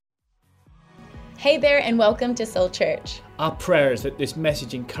Hey there, and welcome to Soul Church. Our prayer is that this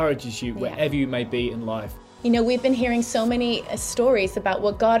message encourages you wherever you may be in life. You know, we've been hearing so many stories about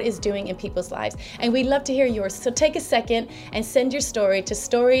what God is doing in people's lives, and we'd love to hear yours. So take a second and send your story to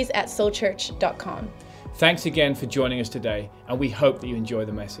stories@soulchurch.com. Thanks again for joining us today, and we hope that you enjoy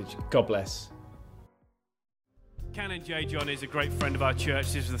the message. God bless. Canon J. John is a great friend of our church.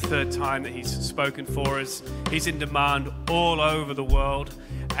 This is the third time that he's spoken for us. He's in demand all over the world,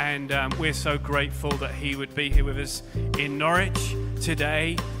 and we're so grateful that he would be here with us in Norwich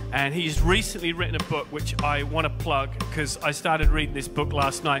today. And he's recently written a book which I want to plug because I started reading this book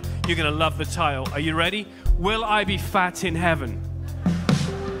last night. You're going to love the title. Are you ready? Will I Be Fat in Heaven?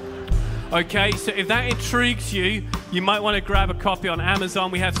 Okay, so if that intrigues you, you might want to grab a copy on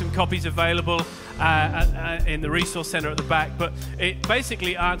Amazon. We have some copies available in the resource center at the back. But it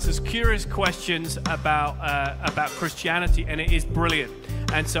basically answers curious questions about Christianity, and it is brilliant.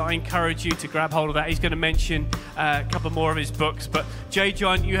 And so I encourage you to grab hold of that. He's going to mention a couple more of his books. But J.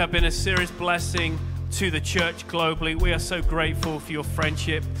 John, you have been a serious blessing to the church globally. We are so grateful for your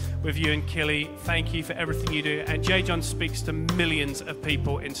friendship with you and Killy. Thank you for everything you do. And J. John speaks to millions of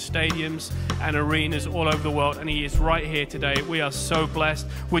people in stadiums and arenas all over the world, and he is right here today. We are so blessed.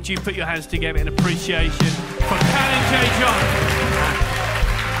 Would you put your hands together in appreciation for Canon J. John?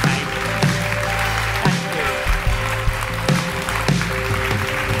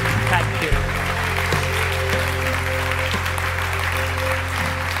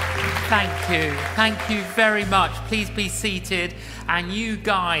 Thank you very much. Please be seated. And you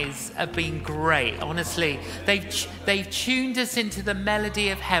guys have been great. Honestly, they've tuned us into the melody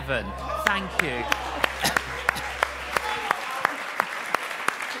of heaven. Thank you.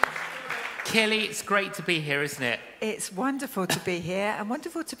 Killy, it's great to be here, isn't it? It's wonderful to be here and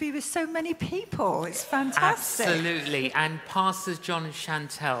wonderful to be with so many people. It's fantastic. Absolutely. And Pastors John and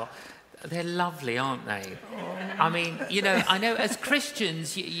Chantel, they're lovely, aren't they? I mean, you know, I know as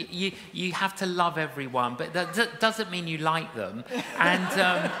Christians, you have to love everyone, but that doesn't mean you like them. And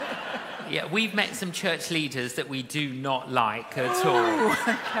yeah, we've met some church leaders that we do not like at all.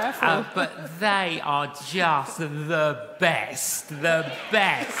 Careful. But they are just the best, the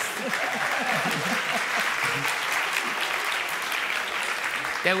best.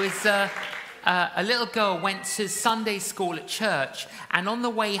 There was a little girl went to Sunday school at church, and on the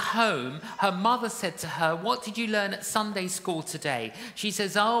way home, her mother said to her, "What did you learn at Sunday school today?" She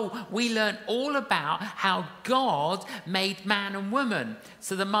says, "Oh, we learned all about how God made man and woman."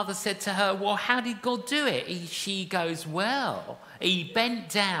 So the mother said to her, "Well, how did God do it?" She goes, "Well, he bent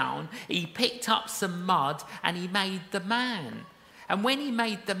down, he picked up some mud, and he made the man. And when he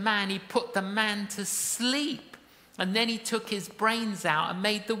made the man, he put the man to sleep. And then he took his brains out and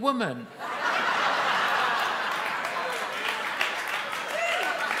made the woman."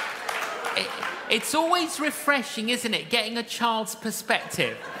 It's always refreshing, isn't it, getting a child's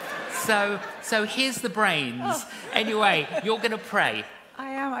perspective. So here's the brains. Anyway, you're going to pray. I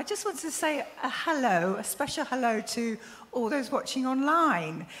am. I just want to say a hello, a special hello to all those watching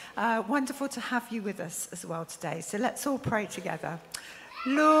online. Wonderful to have you with us as well today. So let's all pray together.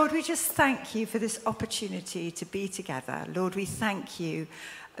 Lord, we just thank you for this opportunity to be together. Lord, we thank you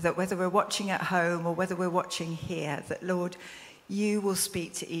that whether we're watching at home or whether we're watching here, that, Lord, you will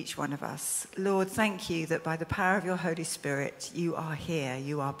speak to each one of us. Lord, thank you that by the power of your Holy Spirit, you are here,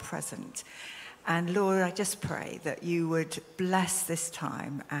 you are present. And Lord, I just pray that you would bless this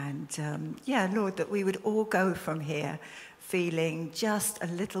time. And Lord, that we would all go from here feeling just a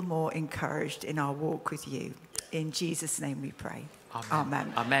little more encouraged in our walk with you. In Jesus' name we pray.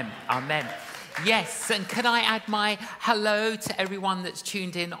 Amen. Amen. Amen. Yes, and can I add my hello to everyone that's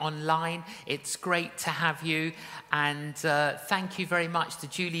tuned in online? It's great to have you. And thank you very much to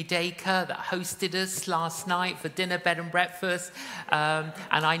Julie Dacre that hosted us last night for dinner, bed and breakfast. And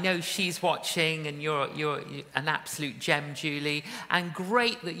I know she's watching, and you're an absolute gem, Julie. And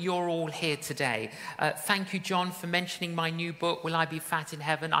great that you're all here today. Thank you, John, for mentioning my new book, Will I Be Fat in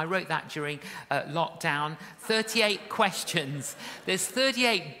Heaven? I wrote that during lockdown. 38 questions. There's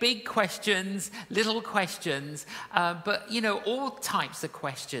 38 big questions, little questions, but, you know, all types of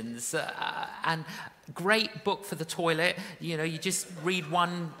questions. And great book for the toilet. You know, you just read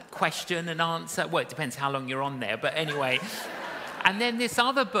one question and answer. Well, it depends how long you're on there, but anyway. And then this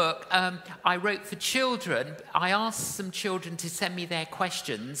other book I wrote for children. I asked some children to send me their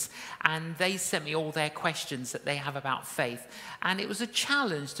questions, and they sent me all their questions that they have about faith. And it was a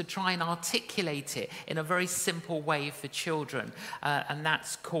challenge to try and articulate it in a very simple way for children. And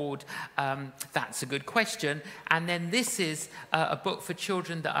that's called That's a Good Question. And then this is a book for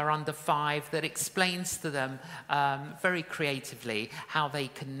children that are under 5 that explains to them very creatively how they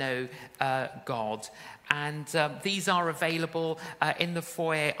can know God. And these are available in the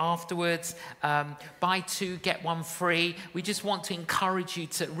foyer afterwards. Buy 2, get 1 free. We just want to encourage you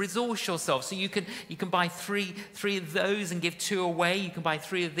to resource yourself. So you can buy three of those and give 2 away. You can buy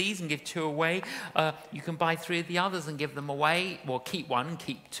 3 of these and give 2 away. You can buy 3 of the others and give them away. Well, keep 1 and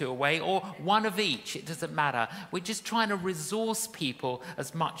keep 2 away. Or 1 of each. It doesn't matter. We're just trying to resource people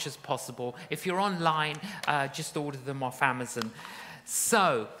as much as possible. If you're online, just order them off Amazon.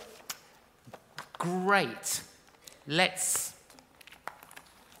 So, great. Let's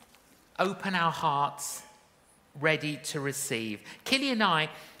open our hearts, ready to receive. Killy and I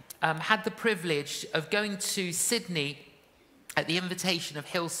had the privilege of going to Sydney at the invitation of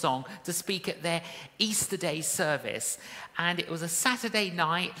Hillsong to speak at their Easter Day service. And it was a Saturday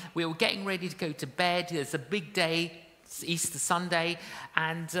night. We were getting ready to go to bed. There's a big day, Easter Sunday.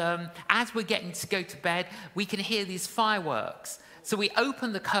 And as we're getting to go to bed, we can hear these fireworks. So we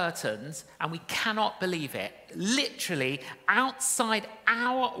open the curtains and we cannot believe it. Literally, outside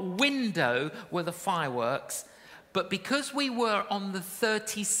our window were the fireworks. But because we were on the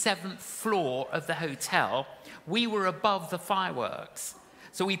 37th floor of the hotel, we were above the fireworks.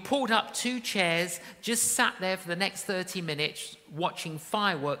 So we pulled up 2 chairs, just sat there for the next 30 minutes watching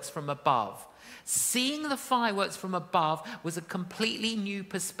fireworks from above. Seeing the fireworks from above was a completely new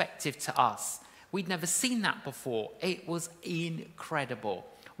perspective to us. We'd never seen that before. It was incredible.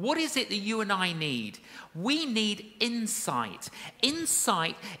 What is it that you and I need? We need insight.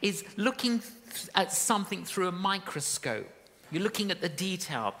 Insight is looking at something through a microscope. You're looking at the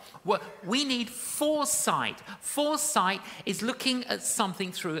detail. We need foresight. Foresight is looking at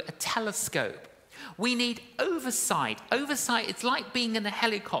something through a telescope. We need oversight. Oversight, it's like being in a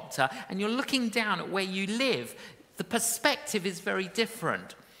helicopter and you're looking down at where you live. The perspective is very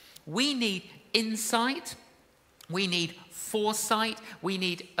different. We need insight, we need foresight, we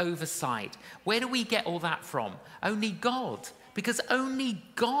need oversight. Where do we get all that from? Only God. Because only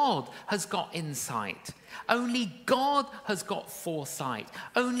God has got insight. Only God has got foresight.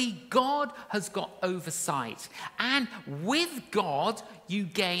 Only God has got oversight. And with God, you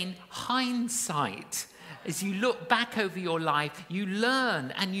gain hindsight. As you look back over your life, you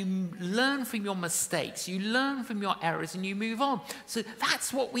learn, and you learn from your mistakes, you learn from your errors, and you move on. So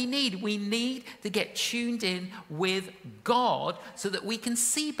that's what we need. We need to get tuned in with God so that we can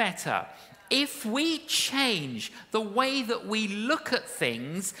see better. If we change the way that we look at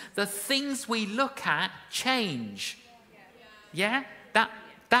things, the things we look at change. Yeah?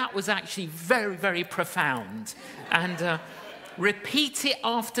 That was actually very, very profound. And repeat it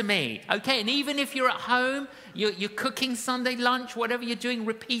after me, okay? And even if you're at home, you're cooking Sunday lunch, whatever you're doing,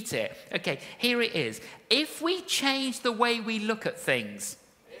 repeat it. Okay, here it is. If we change the way we look at things,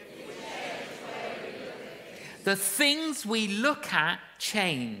 the things we look at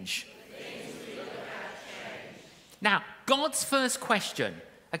change. Now, God's first question.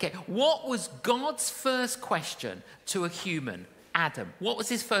 Okay, what was God's first question to a human, Adam? What was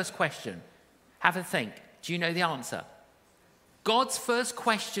his first question? Have a think. Do you know the answer? God's first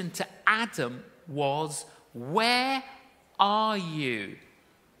question to Adam was, where are you?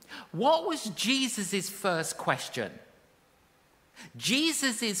 What was Jesus' first question?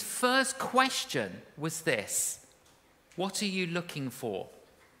 Jesus' first question was this: what are you looking for?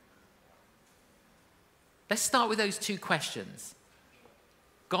 Let's start with those 2 questions.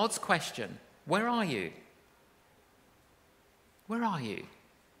 God's question, where are you? Where are you?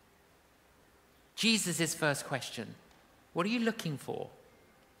 Jesus' first question, what are you looking for?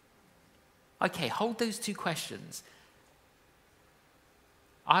 Okay, hold those 2 questions.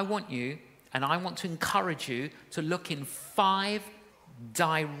 I want you, and I want to encourage you to look in 5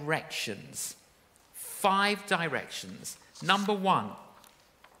 directions. 5 directions. Number 1,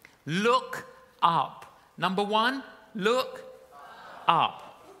 look up. Number 1, look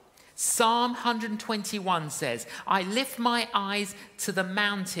up. Psalm 121 says, I lift my eyes to the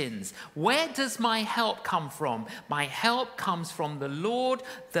mountains. Where does my help come from? My help comes from the Lord,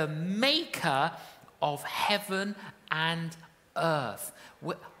 the maker of heaven and earth.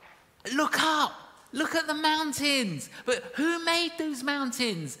 Look up. Look at the mountains. But who made those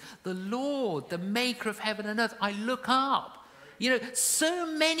mountains? The Lord, the maker of heaven and earth. I look up. You know, so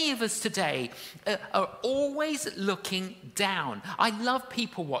many of us today are always looking down. I love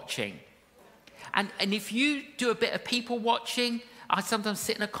people watching. And if you do a bit of people watching, I sometimes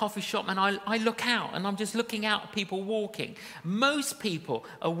sit in a coffee shop and I look out and I'm just looking out at people walking. Most people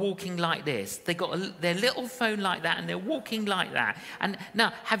are walking like this. They got their little phone like that and they're walking like that. And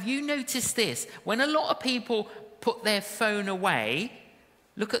now, have you noticed this? When a lot of people put their phone away,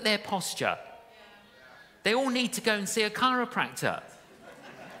 look at their posture. They all need to go and see a chiropractor.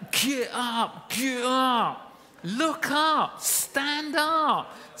 Get up, look up, stand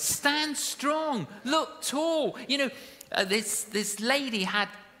strong, look tall. You know, this lady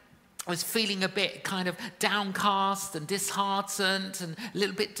was feeling a bit kind of downcast and disheartened and a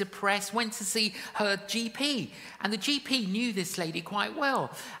little bit depressed, went to see her GP. And the GP knew this lady quite well.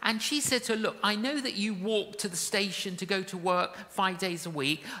 And she said to her, look, I know that you walk to the station to go to work 5 days a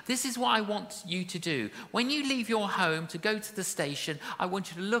week. This is what I want you to do. When you leave your home to go to the station, I want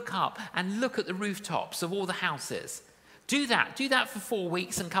you to look up and look at the rooftops of all the houses. Do that for 4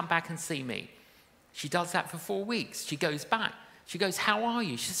 weeks and come back and see me. She does that for 4 weeks. She goes back. She goes, how are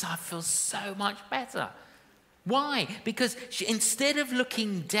you? She says, I feel so much better. Why? Because instead of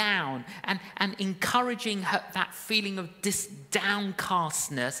looking down and encouraging that feeling of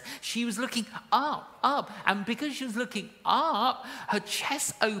downcastness, she was looking up. And because she was looking up, her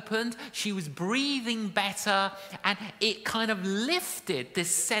chest opened, she was breathing better, and it kind of lifted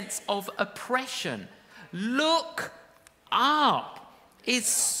this sense of oppression. Look up is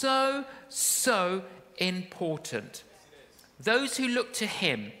so important. Those who look to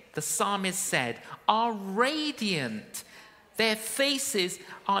him, the psalmist said, are radiant. Their faces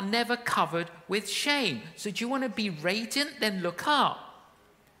are never covered with shame. So do you want to be radiant? Then look up.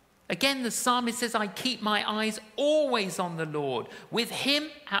 Again, the psalmist says, I keep my eyes always on the Lord. With him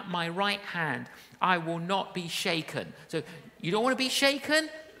at my right hand, I will not be shaken. So you don't want to be shaken?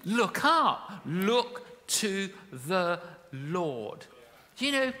 Look up. Look to the Lord. Do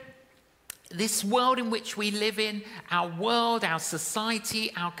you know, this world in which we live in, our world, our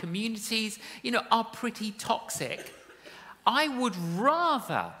society, our communities, you know, are pretty toxic. I would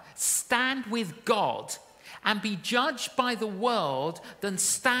rather stand with God and be judged by the world than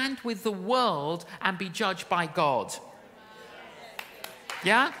stand with the world and be judged by God.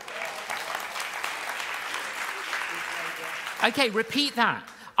 Yeah? Okay, repeat that.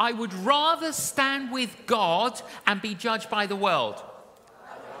 I would rather stand with God and be judged by the world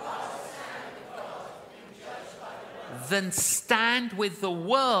than stand with the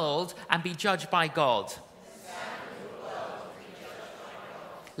world and be judged by God.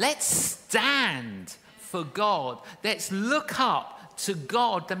 Let's stand for God. Let's look up to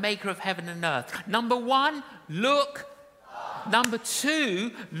God, the maker of heaven and earth. Number one, look up. Number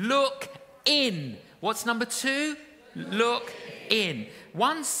two, look in. What's number two? Look in.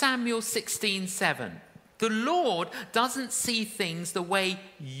 1 Samuel 16:7. The Lord doesn't see things the way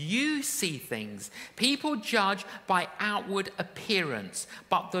you see things. People judge by outward appearance,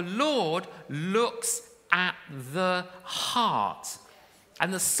 but the Lord looks at the heart.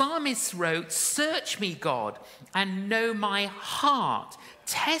 And the psalmist wrote, search me, God, and know my heart.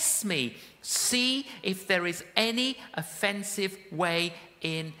 Test me. See if there is any offensive way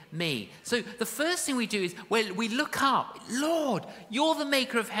in me. So the first thing we do is we look up. Lord, you're the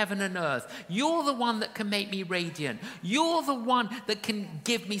maker of heaven and earth. You're the one that can make me radiant. You're the one that can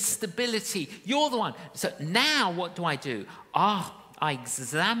give me stability. You're the one. So now what do? I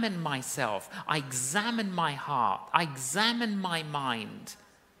examine myself. I examine my heart. I examine my mind.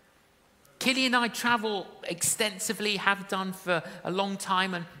 Killy and I travel extensively, have done for a long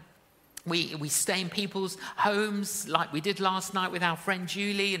time, and we stay in people's homes like we did last night with our friend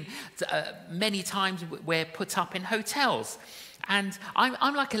Julie, and many times we're put up in hotels. And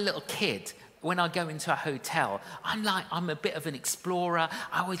I'm like a little kid. When I go into a hotel, I'm a bit of an explorer.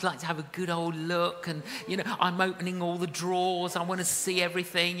 I always like to have a good old look, and I'm opening all the drawers. I want to see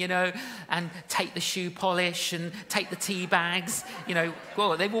everything, and take the shoe polish and take the tea bags.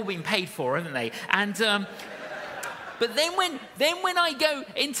 Well, they've all been paid for, haven't they? And but then when I go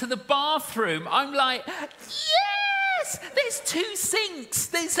into the bathroom, I'm like, yes, there's 2 sinks.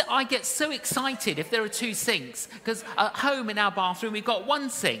 I get so excited if there are 2 sinks, because at home in our bathroom we've got 1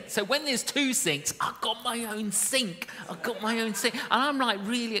 sink. So when there's 2 sinks, I've got my own sink. And I'm like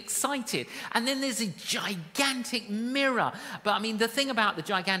really excited. And then there's a gigantic mirror. But I mean, the thing about the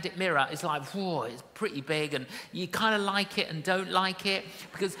gigantic mirror is like, whoa, it's pretty big, and you kind of like it and don't like it,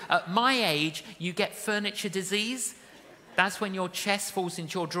 because at my age you get furniture disease. That's when your chest falls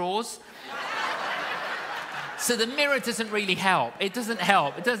into your drawers. So the mirror doesn't really help. It doesn't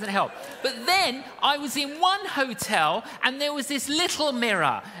help. It doesn't help. But then I was in one hotel and there was this little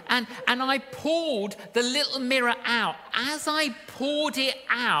mirror and I pulled the little mirror out. As I pulled it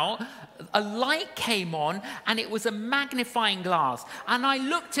out, a light came on and it was a magnifying glass. And I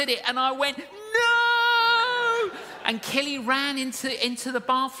looked at it and I went, no! And Kelly ran into the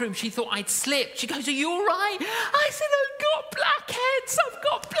bathroom. She thought I'd slipped. She goes, are you all right? I said, I've got blackheads. I've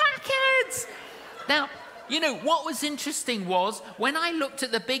got blackheads. Now, you know, what was interesting was when I looked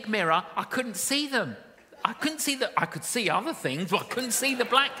at the big mirror, I couldn't see them. I could see other things, but I couldn't see the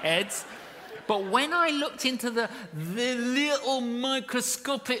blackheads. But when I looked into the little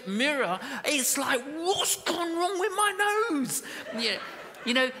microscopic mirror, it's like, what's gone wrong with my nose? Yeah.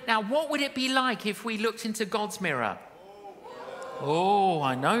 You know, now what would it be like if we looked into God's mirror? Oh,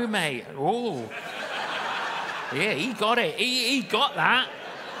 I know, mate. Oh. Yeah, he got it. He got that.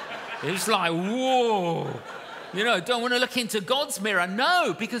 It's like, whoa. You know, don't want to look into God's mirror.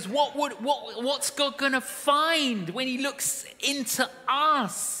 No, because what's God going to find when he looks into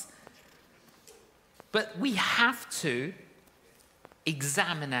us? But we have to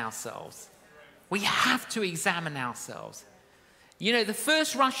examine ourselves. We have to examine ourselves. You know, the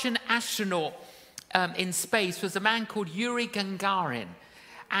first Russian astronaut in space was a man called Yuri Gagarin.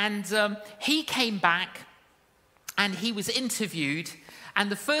 And he came back and he was interviewed.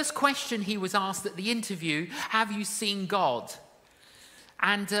 And the first question he was asked at the interview, have you seen God?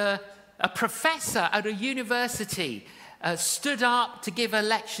 And a professor at a university stood up to give a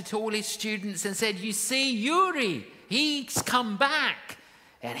lecture to all his students and said, you see, Yuri, he's come back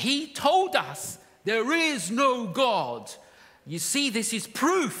and he told us there is no God. You see, this is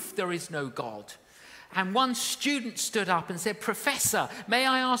proof there is no God. And one student stood up and said, Professor, may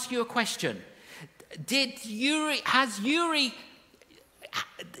I ask you a question? Has Yuri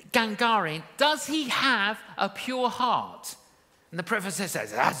Gagarin, does he have a pure heart? And the professor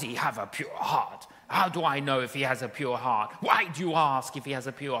says, does he have a pure heart? How do I know if he has a pure heart? Why do you ask if he has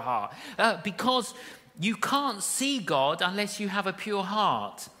a pure heart? Because you can't see God unless you have a pure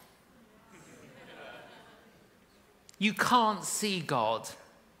heart. You can't see God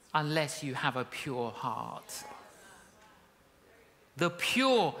unless you have a pure heart. The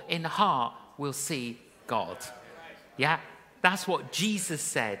pure in heart will see God. Yeah, that's what Jesus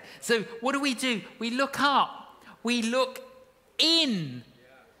said. So what do? We look up. We look in.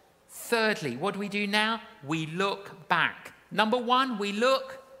 Thirdly, what do we do now? We look back. Number one, we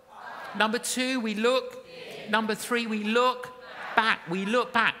look. Number two, we look. Number three, we look back. We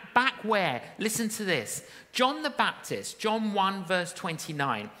look back. Back where? Listen to this. John the Baptist, John 1 verse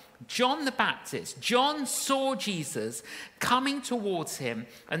 29. John the Baptist, John saw Jesus coming towards him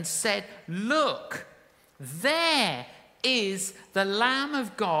and said, look, there is the Lamb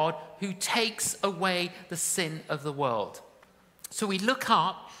of God who takes away the sin of the world. So we look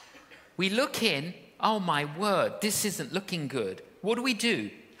up, we look in, oh my word, this isn't looking good. What do?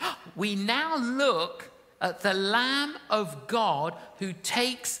 We now look at the Lamb of God who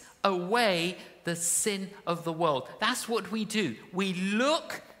takes away the sin of the world. That's what we do. We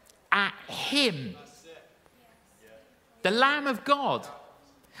look at him. The Lamb of God.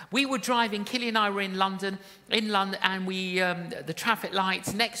 We were driving, Killy and I were in London, and we, the traffic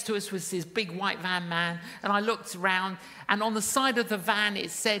lights, next to us was this big white van man, and I looked around, and on the side of the van it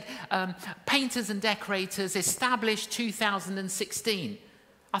said, painters and decorators established 2016.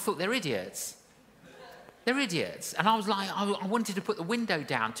 I thought, they're idiots. They're idiots. And I was like, I wanted to put the window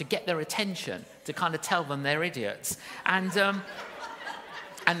down to get their attention, to kind of tell them they're idiots. And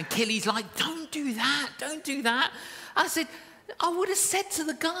Killy's like, don't do that, don't do that. I said, I would have said to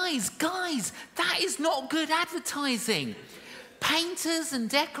the guys, that is not good advertising. Painters and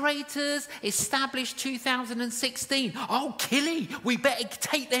decorators established 2016. Oh, Killy, we better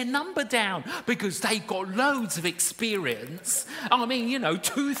take their number down because they've got loads of experience. I mean,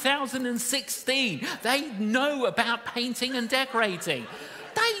 2016. They know about painting and decorating.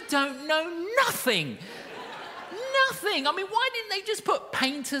 They don't know nothing. Nothing. I mean, why didn't they just put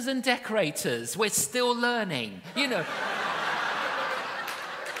painters and decorators? We're still learning,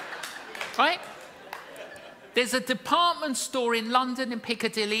 Right? There's a department store in London in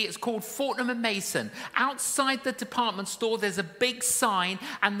Piccadilly. It's called Fortnum & Mason. Outside the department store, there's a big sign,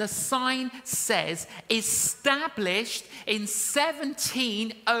 and the sign says, established in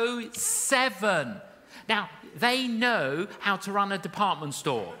 1707. Now, they know how to run a department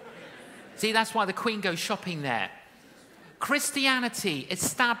store. See, that's why the Queen goes shopping there. Christianity,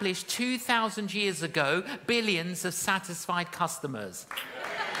 established 2,000 years ago, billions of satisfied customers.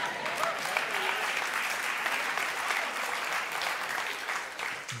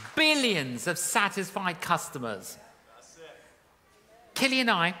 billions of satisfied customers. Killy and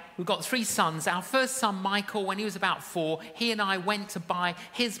I, we've got 3 sons. Our first son, Michael, when he was about 4, he and I went to buy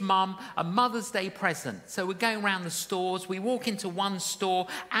his mum a Mother's Day present. So we're going around the stores. We walk into one store.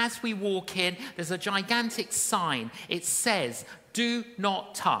 As we walk in, there's a gigantic sign. It says, "Do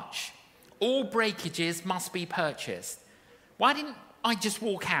not touch. All breakages must be purchased." Why didn't I just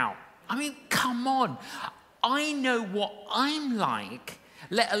walk out? I mean, come on. I know what I'm like,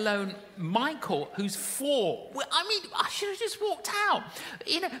 let alone Michael, who's 4. Well, I mean, I should have just walked out.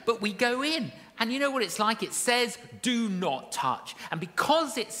 But we go in, and you know what it's like? It says, "Do not touch." And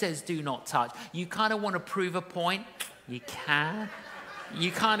because it says, "Do not touch," you kind of want to prove a point. You can.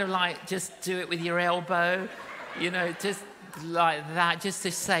 You kind of like just do it with your elbow, just like that, just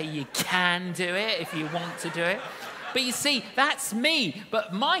to say you can do it if you want to do it. But you see, that's me.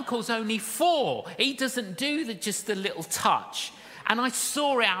 But Michael's only 4. He doesn't do just a little touch. And I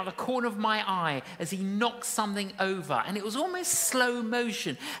saw it out of the corner of my eye as he knocked something over. And it was almost slow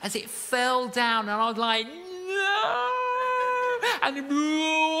motion as it fell down. And I was like, no! And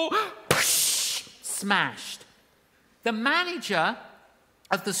smashed. The manager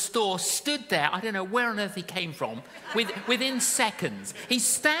of the store stood there. I don't know where on earth he came from. Within seconds. He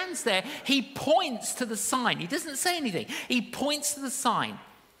stands there. He points to the sign. He doesn't say anything. He points to the sign.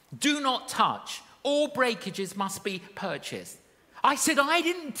 "Do not touch. All breakages must be purchased." I said, "I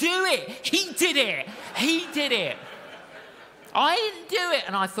didn't do it. He did it. He did it. I didn't do it."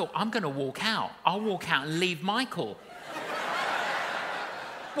 And I thought, I'm going to walk out. I'll walk out and leave Michael.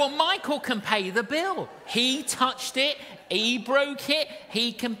 Well, Michael can pay the bill. He touched it. He broke it.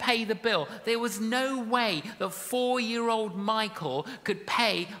 He can pay the bill. There was no way that 4-year-old Michael could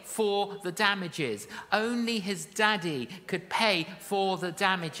pay for the damages. Only his daddy could pay for the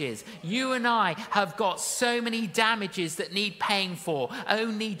damages. You and I have got so many damages that need paying for.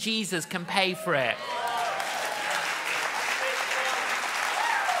 Only Jesus can pay for it.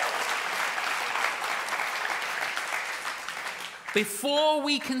 Before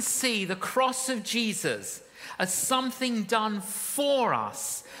we can see the cross of Jesus as something done for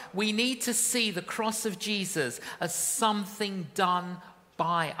us, we need to see the cross of Jesus as something done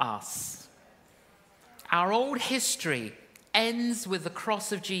by us. Our old history ends with the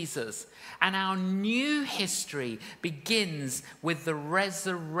cross of Jesus, and our new history begins with the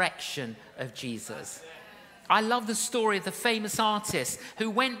resurrection of Jesus. I love the story of the famous artist who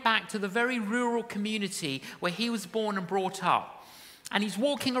went back to the very rural community where he was born and brought up. And he's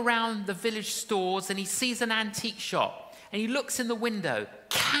walking around the village stores and he sees an antique shop. And he looks in the window,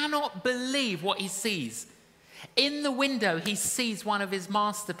 cannot believe what he sees. In the window, he sees one of his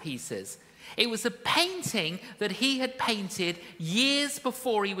masterpieces. It was a painting that he had painted years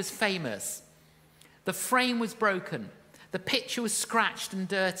before he was famous. The frame was broken. The picture was scratched and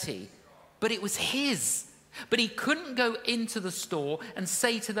dirty. But it was his. But he couldn't go into the store and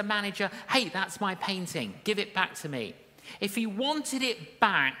say to the manager, "Hey, that's my painting. Give it back to me." If he wanted it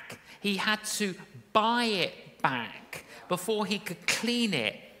back, he had to buy it back before he could clean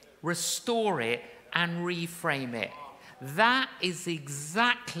it, restore it, and reframe it. That is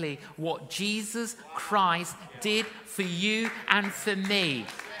exactly what Jesus Christ did for you and for me.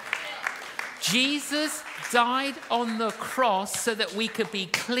 Jesus died on the cross so that we could be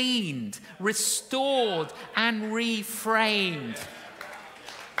cleaned, restored, and reframed.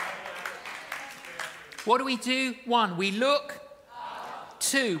 What do? 1, we look.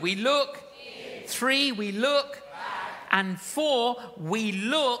 2, we look. 3, we look. And 4, we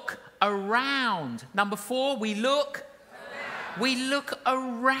look around. Number 4, we look. We look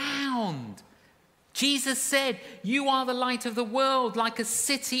around. Jesus said, "You are the light of the world, like a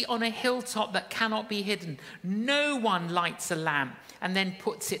city on a hilltop that cannot be hidden. No one lights a lamp and then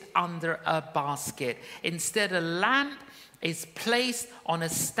puts it under a basket. Instead, a lamp is placed on a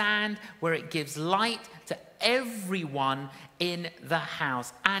stand where it gives light to everyone in the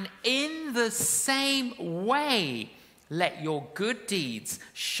house. And in the same way, let your good deeds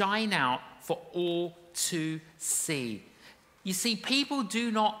shine out for all to see." You see, people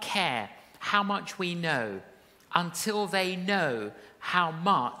do not care how much we know until they know how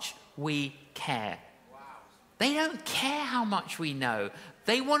much we care. They don't care how much we know.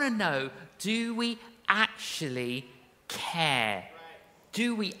 They want to know, do we actually care?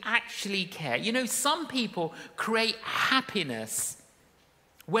 Do we actually care? You know, some people create happiness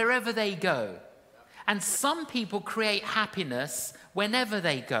wherever they go. And some people create happiness whenever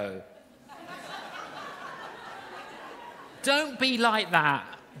they go. Don't be like that.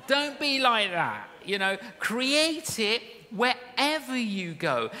 Don't be like that. You know, create it wherever you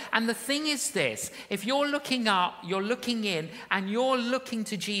go. And the thing is this, if you're looking up, you're looking in, and you're looking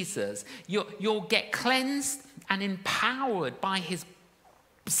to Jesus, you'll get cleansed and empowered by his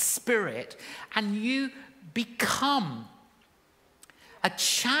Spirit, and you become a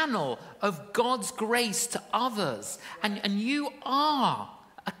channel of God's grace to others. And you are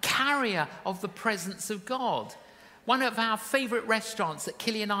a carrier of the presence of God. One of our favorite restaurants that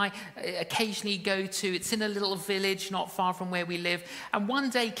Killy and I occasionally go to, it's in a little village not far from where we live. And one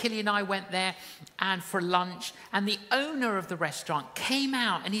day Killy and I went there and for lunch, and the owner of the restaurant came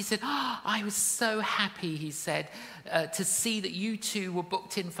out and he said, I was so happy, he said, to see that you two were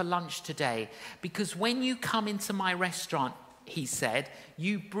booked in for lunch today, because when you come into my restaurant, he said,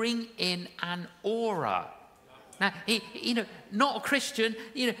 you bring in an aura. Now, he, not a Christian,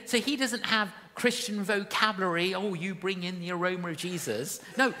 so he doesn't have Christian vocabulary. Oh, you bring in the aroma of Jesus.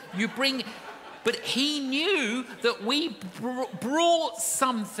 No, you bring, but he knew that we brought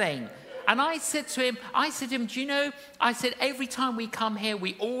something. And I said to him, do you know, I said, every time we come here,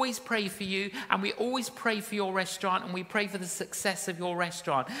 we always pray for you, and we always pray for your restaurant, and we pray for the success of your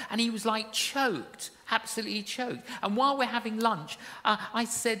restaurant. And he was like choked, absolutely choked. And while we're having lunch, I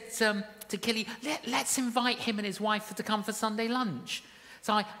said to Killy, let's invite him and his wife to come for Sunday lunch.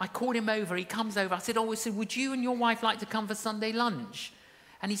 So I called him over, he comes over. I said, would you and your wife like to come for Sunday lunch?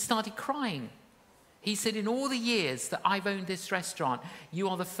 And he started crying. He said, in all the years that I've owned this restaurant, you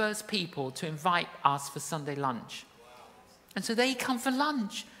are the first people to invite us for Sunday lunch. Wow. And so they come for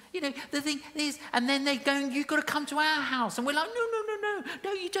lunch. The thing is, and then they go, you've got to come to our house. And we're like,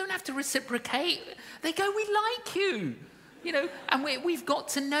 no, you don't have to reciprocate. They go, we like you. And we've got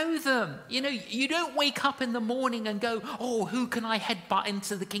to know them. You don't wake up in the morning and go, oh, who can I headbutt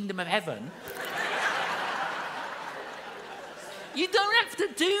into the kingdom of heaven? You don't have to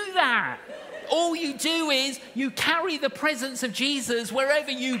do that. All you do is you carry the presence of Jesus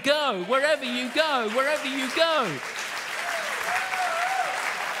wherever you go, wherever you go, wherever you go.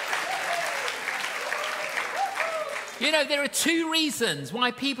 There are two reasons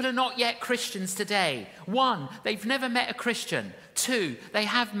why people are not yet Christians today. One, they've never met a Christian. Two, they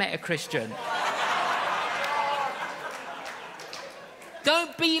have met a Christian.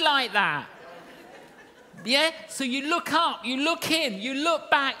 Don't be like that. Yeah? So you look up, you look in, you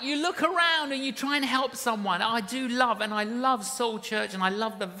look back, you look around, and you try and help someone. I love Soul Church, and I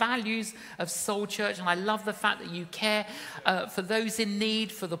love the values of Soul Church, and I love the fact that you care for those in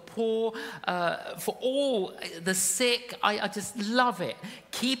need, for the poor, for all the sick. I just love it.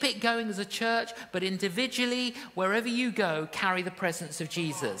 Keep it going as a church, but individually, wherever you go, carry the presence of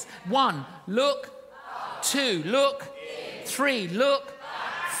Jesus. 1, look. 2, look. 3, look.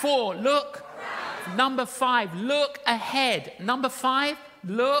 4, look. Number 5, look ahead. Number 5,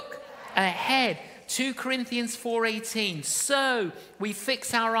 look ahead. 2 Corinthians 4:18. So we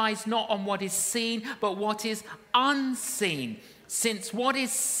fix our eyes not on what is seen, but what is unseen. Since what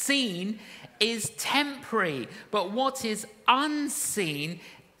is seen is temporary, but what is unseen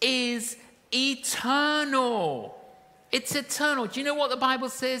is eternal. It's eternal. Do you know what the Bible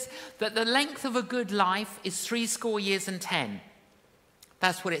says? That the length of a good life is 70 years and 10.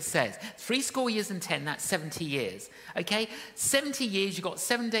 That's what it says. 70 years and 10, that's 70 years. Okay? 70 years, you've got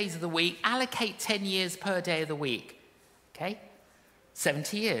 7 days of the week. Allocate 10 years per day of the week. Okay?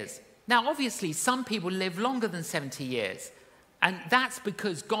 70 years. Now, obviously, some people live longer than 70 years. And that's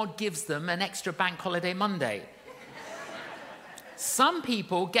because God gives them an extra bank holiday Monday. Some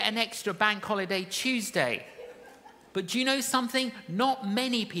people get an extra bank holiday Tuesday. But do you know something? Not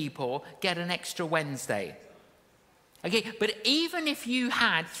many people get an extra Wednesday. Okay, but even if you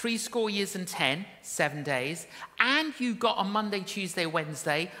had 70 years and 10, 7 days, and you got a Monday, Tuesday,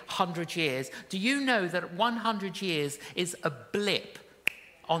 Wednesday, 100 years, do you know that 100 years is a blip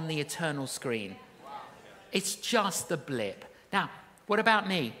on the eternal screen? It's just a blip. Now, what about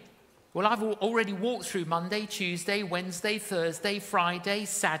me? Well, I've already walked through Monday, Tuesday, Wednesday, Thursday, Friday,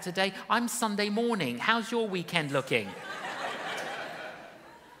 Saturday. I'm Sunday morning. How's your weekend looking?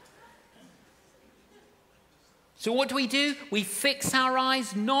 So what do? We fix our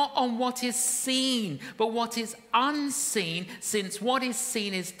eyes not on what is seen, but what is unseen, since what is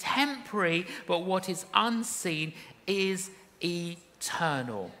seen is temporary, but what is unseen is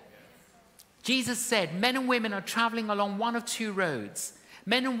eternal. Jesus said, men and women are traveling along one of two roads.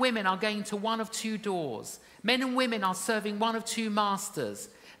 Men and women are going to one of two doors. Men and women are serving one of two masters.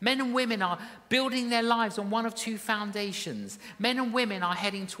 Men and women are building their lives on one of two foundations. Men and women are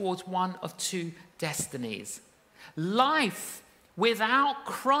heading towards one of two destinies. Life without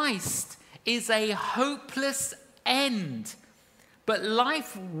Christ is a hopeless end, but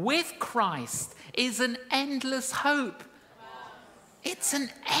life with Christ is an endless hope. It's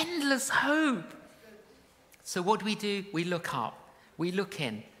an endless hope. So what do? We look up, we look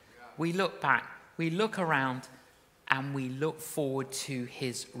in, we look back, we look around, and we look forward to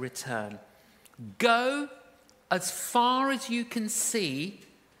his return. Go as far as you can see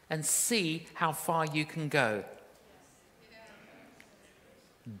and see how far you can go.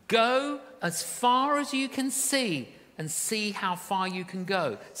 Go as far as you can see and see how far you can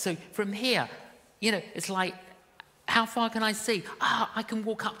go. So from here, it's like, how far can I see? I can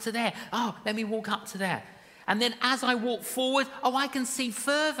walk up to there. Let me walk up to there. And then as I walk forward, I can see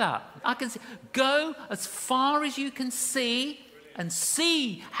further. I can see. Go as far as you can see and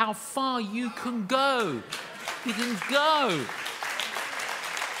see how far you can go. You can go.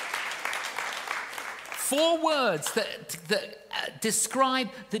 4 words that describe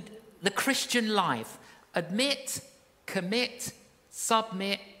the Christian life: admit, commit,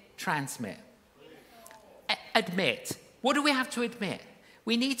 submit, transmit. Admit. What do we have to admit?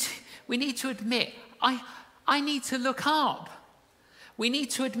 We need to admit, I need to look up. We need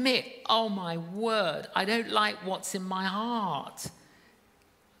to admit, oh my word, I don't like what's in my heart.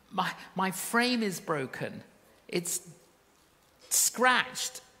 My frame is broken. It's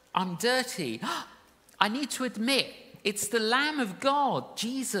scratched. I'm dirty. I need to admit, it's the Lamb of God,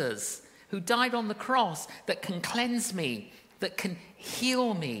 Jesus, who died on the cross, that can cleanse me, that can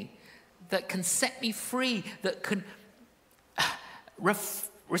heal me, that can set me free, that can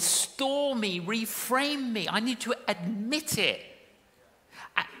restore me, reframe me. I need to admit it.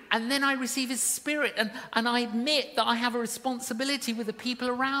 And then I receive his Spirit, and I admit that I have a responsibility with the people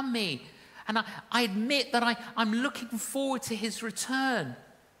around me. And I admit that I'm looking forward to his return.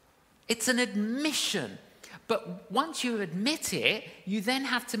 It's an admission. But once you admit it, you then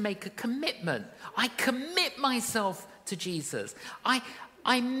have to make a commitment. I commit myself to Jesus.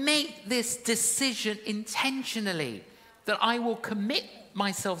 I make this decision intentionally that I will commit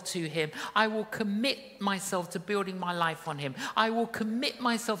myself to him. I will commit myself to building my life on him. I will commit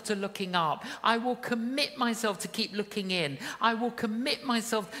myself to looking up. I will commit myself to keep looking in. I will commit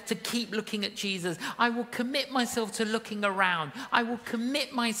myself to keep looking at Jesus. I will commit myself to looking around. I will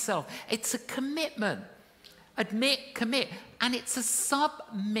commit myself. It's a commitment. Admit, commit. And it's a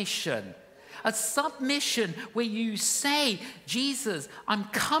submission. A submission where you say, Jesus, I'm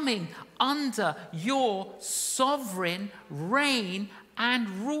coming under your sovereign reign and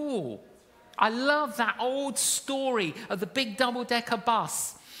rule. I love that old story of the big double-decker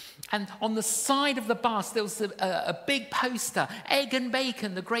bus. And on the side of the bus, there was a big poster, Egg and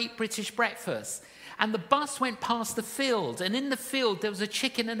Bacon, the Great British Breakfast. And the bus went past the field. And in the field, there was a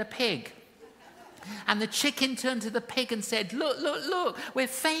chicken and a pig. And the chicken turned to the pig and said, look, look, look, we're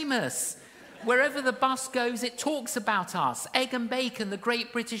famous. Wherever the bus goes, it talks about us. Egg and Bacon, the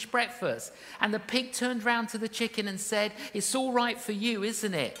Great British Breakfast. And the pig turned round to the chicken and said, it's all right for you,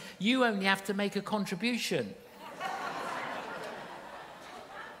 isn't it? You only have to make a contribution.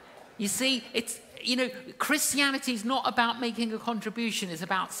 You see, Christianity is not about making a contribution. It's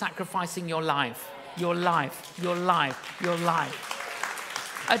about sacrificing your life, your life, your life, your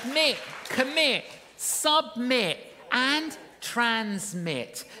life. Admit, commit, submit, and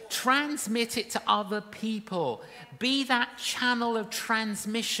transmit. Transmit it to other people. Be that channel of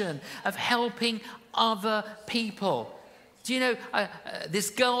transmission, of helping other people. Do you know,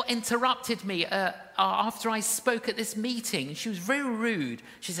 this girl interrupted me after I spoke at this meeting, and she was very rude.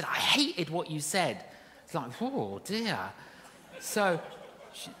 She said, I hated what you said. It's like, oh dear. So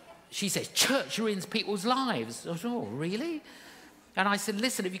she says, church ruins people's lives. I said, oh, really? And I said,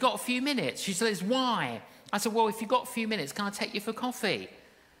 listen, have you got a few minutes? She says, why? I said, well, if you've got a few minutes, can I take you for coffee?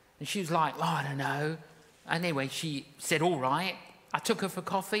 And she was like, oh, I don't know. Anyway, she said, all right. I took her for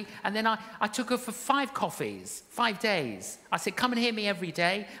coffee, and then I took her for 5 coffees, 5 days. I said, come and hear me every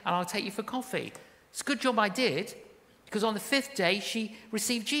day, and I'll take you for coffee. It's a good job I did, because on the 5th day, she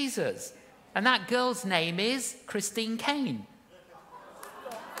received Jesus. And that girl's name is Christine Kane.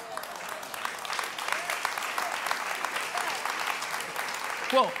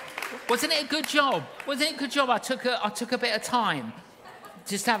 Well, wasn't it a good job? Wasn't it a good job? I took a bit of time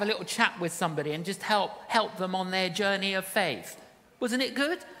just to have a little chat with somebody and just help them on their journey of faith. Wasn't it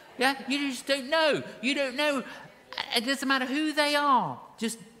good? Yeah? You just don't know. You don't know. It doesn't matter who they are.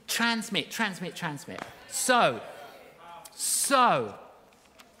 Just transmit, transmit, transmit. So,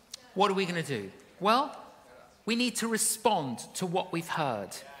 what are we going to do? Well, we need to respond to what we've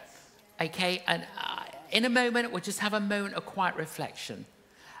heard. Okay? And in a moment, we'll just have a moment of quiet reflection.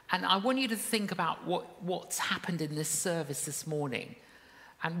 And I want you to think about what's happened in this service this morning.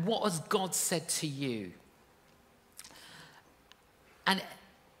 And what has God said to you? And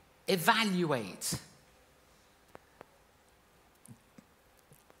evaluate.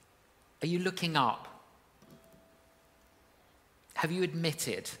 Are you looking up? Have you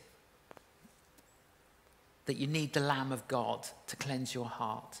admitted that you need the Lamb of God to cleanse your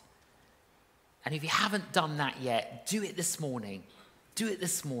heart? And if you haven't done that yet, do it this morning. Do it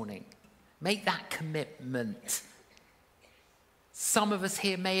this morning. Make that commitment. Some of us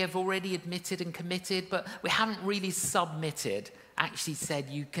here may have already admitted and committed, but we haven't really submitted, actually said,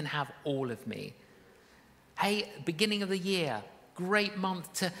 you can have all of me. Hey, beginning of the year, great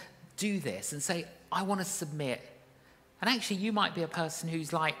month to do this and say, I want to submit. And actually, you might be a person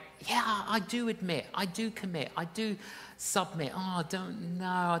who's like, yeah, I do admit, I do commit, I do submit. Oh,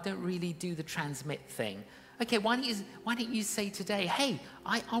 I don't really do the transmit thing. Okay, why don't you say today, hey,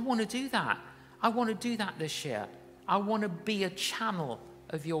 I want to do that. I want to do that this year. I want to be a channel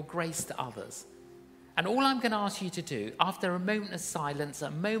of your grace to others. And all I'm going to ask you to do, after a moment of silence,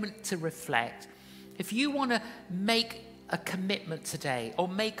 a moment to reflect, if you want to make a commitment today or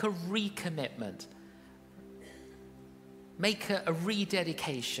make a recommitment, make a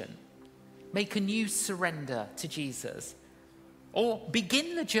rededication, make a new surrender to Jesus, or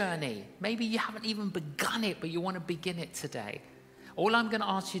begin the journey. Maybe you haven't even begun it, but you want to begin it today. All I'm going to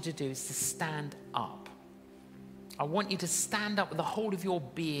ask you to do is to stand up. I want you to stand up with the whole of your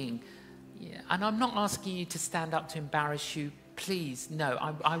being. Yeah. And I'm not asking you to stand up to embarrass you. Please, no,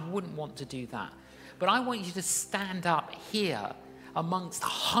 I wouldn't want to do that. But I want you to stand up here amongst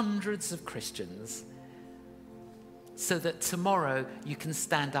hundreds of Christians so that tomorrow you can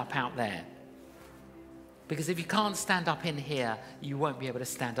stand up out there. Because if you can't stand up in here, you won't be able to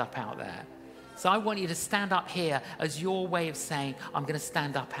stand up out there. So I want you to stand up here as your way of saying, I'm going to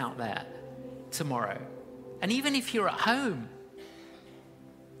stand up out there tomorrow. And even if you're at home,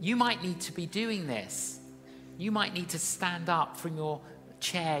 you might need to be doing this. You might need to stand up from your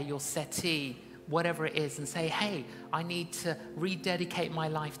chair, your settee, whatever it is, and say, hey, I need to rededicate my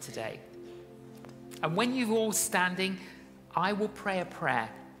life today. And when you're all standing, I will pray a prayer.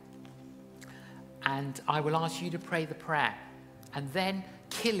 And I will ask you to pray the prayer. And then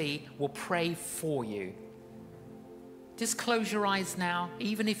Killy will pray for you. Just close your eyes now,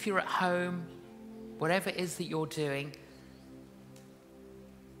 even if you're at home, whatever it is that you're doing.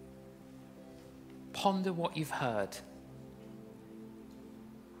 Ponder what you've heard.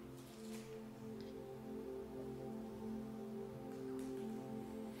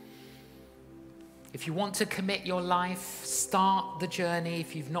 If you want to commit your life, start the journey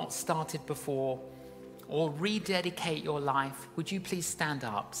if you've not started before, or rededicate your life, would you please stand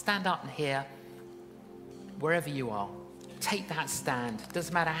up? Stand up here, wherever you are. Take that stand.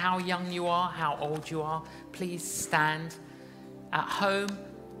 Doesn't matter how young you are, how old you are, please stand. At home,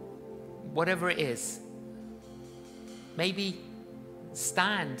 whatever it is. Maybe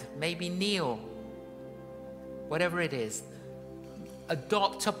stand, maybe kneel, whatever it is.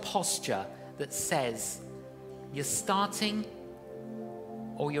 Adopt a posture that says you're starting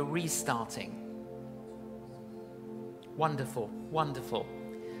or you're restarting. Wonderful, wonderful.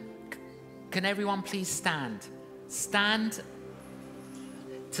 Can everyone please stand? Stand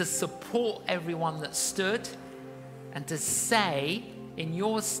to support everyone that stood and to say in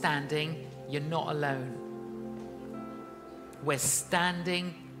your standing, you're not alone. We're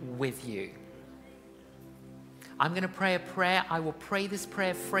standing with you. I'm going to pray a prayer. I will pray this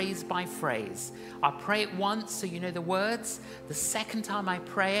prayer phrase by phrase. I'll pray it once so you know the words. The second time I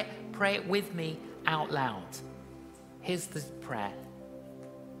pray it with me out loud. Here's the prayer.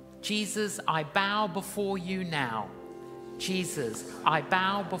 Jesus, I bow before you now. Jesus, I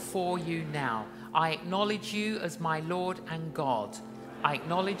bow before you now. I acknowledge you as my Lord and God. I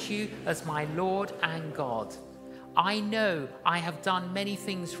acknowledge you as my Lord and God. I know I have done many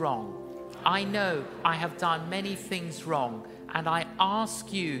things wrong. I know I have done many things wrong, and I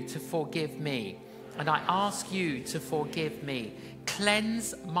ask you to forgive me. And I ask you to forgive me.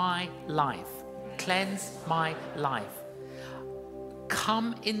 Cleanse my life. Cleanse my life.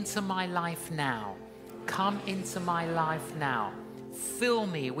 Come into my life now. Come into my life now. Fill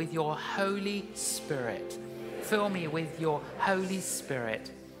me with your Holy Spirit. Fill me with your Holy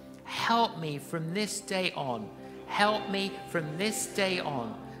Spirit. Help me from this day on. Help me from this day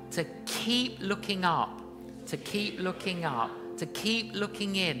on to keep looking up, to keep looking up, to keep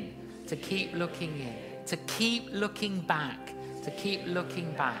looking in, to keep looking in, to keep looking back, to keep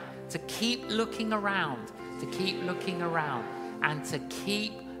looking back, to keep looking around, to keep looking around, and to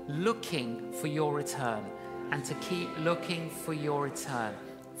keep looking for your return, and to keep looking for your return.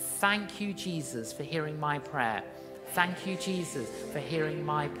 Thank you, Jesus, for hearing my prayer. Thank you, Jesus, for hearing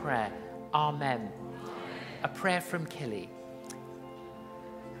my prayer. Amen. A prayer from Killy.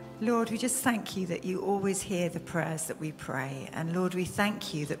 Lord, we just thank you that you always hear the prayers that we pray. And Lord, we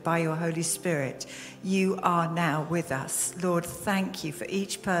thank you that by your Holy Spirit, you are now with us. Lord, thank you for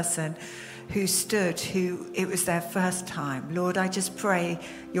each person who stood, who it was their first time. Lord, I just pray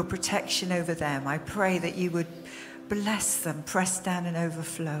your protection over them. I pray that you would bless them, pressed down and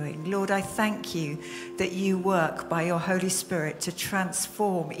overflowing. Lord, I thank you that you work by your Holy Spirit to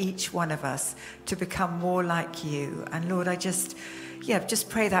transform each one of us to become more like you. And Lord, I just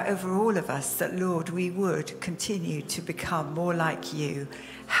pray that over all of us, that Lord, we would continue to become more like you.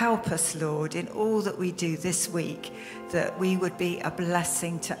 Help us, Lord, in all that we do this week, that we would be a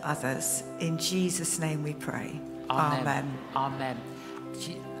blessing to others. In Jesus' name we pray. Amen. Amen.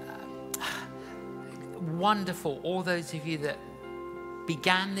 Wonderful. All those of you that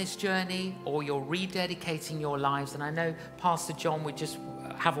began this journey or you're rededicating your lives, and I know Pastor John would just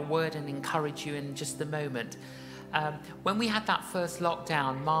have a word and encourage you in just a moment. When we had that first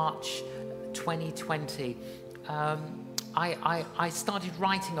lockdown, March 2020, I started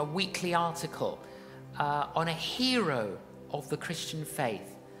writing a weekly article on a hero of the Christian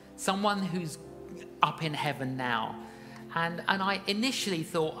faith, someone who's up in heaven now. And I initially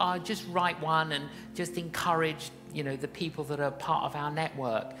thought I'd just write one and just encourage, the people that are part of our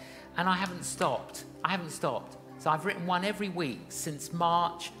network. And I haven't stopped. So I've written one every week since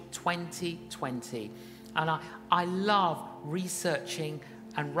March 2020. And I love researching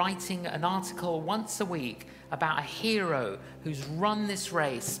and writing an article once a week about a hero who's run this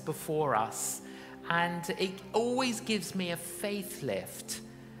race before us. And it always gives me a faith lift,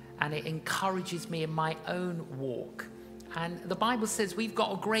 and it encourages me in my own walk. And the Bible says we've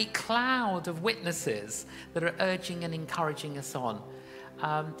got a great cloud of witnesses that are urging and encouraging us on.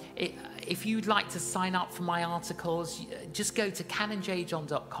 If you'd like to sign up for my articles, just go to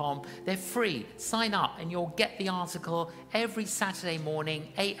canonjjohn.com. They're free. Sign up and you'll get the article every Saturday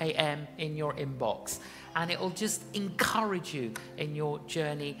morning, 8 a.m. in your inbox. And it'll just encourage you in your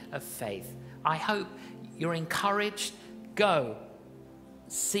journey of faith. I hope you're encouraged. Go.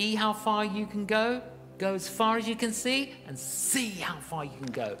 See how far you can go. Go as far as you can see, and see how far you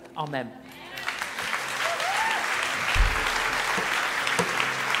can go. Amen.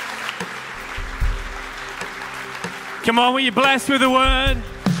 Come on, were you blessed with the word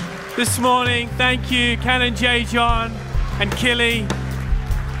this morning? Thank you, Canon J. John and Killy.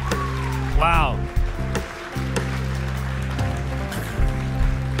 Wow.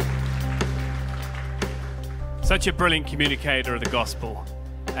 Such a brilliant communicator of the gospel.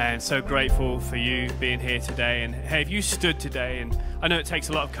 And so grateful for you being here today. And hey, if you stood today, and I know it takes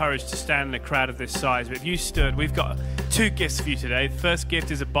a lot of courage to stand in a crowd of this size, but if you stood, we've got 2 gifts for you today. The first gift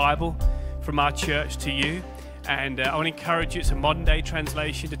is a Bible from our church to you. And I want to encourage you, it's a modern day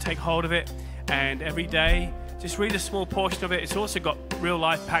translation, to take hold of it. And every day, just read a small portion of it. It's also got real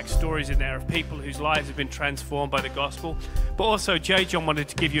life packed stories in there of people whose lives have been transformed by the gospel. But also, J. John wanted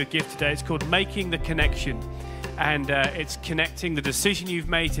to give you a gift today. It's called Making the Connection. And it's connecting the decision you've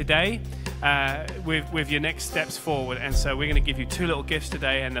made today with your next steps forward. And so we're going to give you 2 little gifts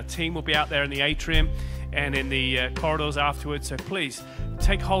today, and the team will be out there in the atrium and in the corridors afterwards. So please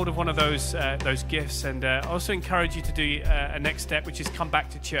take hold of one of those gifts, and also encourage you to do a next step, which is come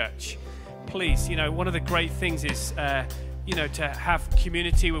back to church. Please, one of the great things is to have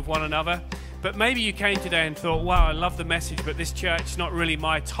community with one another. But maybe you came today and thought, wow, I love the message, but this church is not really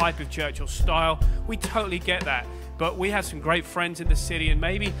my type of church or style. We totally get that. But we have some great friends in the city, and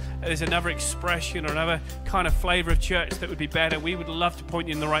maybe there's another expression or another kind of flavor of church that would be better. We would love to point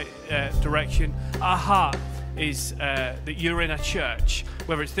you in the right direction. Our heart is that you're in a church,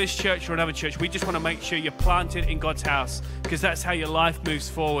 whether it's this church or another church. We just want to make sure you're planted in God's house, because that's how your life moves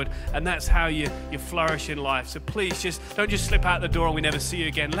forward, and that's how you flourish in life. So please don't just slip out the door and we never see you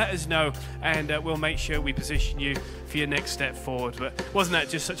again. Let us know, and we'll make sure we position you for your next step forward. But wasn't that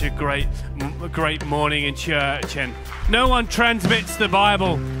just such a great morning in church? And no one transmits the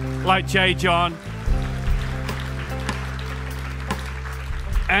Bible like J. John,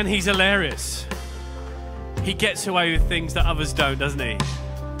 and he's hilarious. He gets away with things that others don't, doesn't he?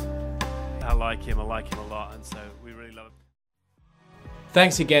 I like him a lot, and so we really love him.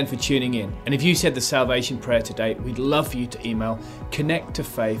 Thanks again for tuning in. And if you said the salvation prayer today, we'd love for you to email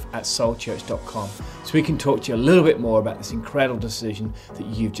connecttofaith@soulchurch.com so we can talk to you a little bit more about this incredible decision that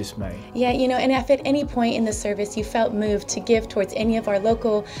you've just made. Yeah, and if at any point in the service you felt moved to give towards any of our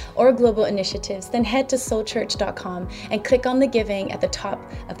local or global initiatives, then head to soulchurch.com and click on the giving at the top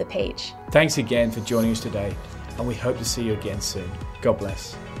of the page. Thanks again for joining us today, and we hope to see you again soon. God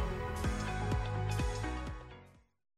bless.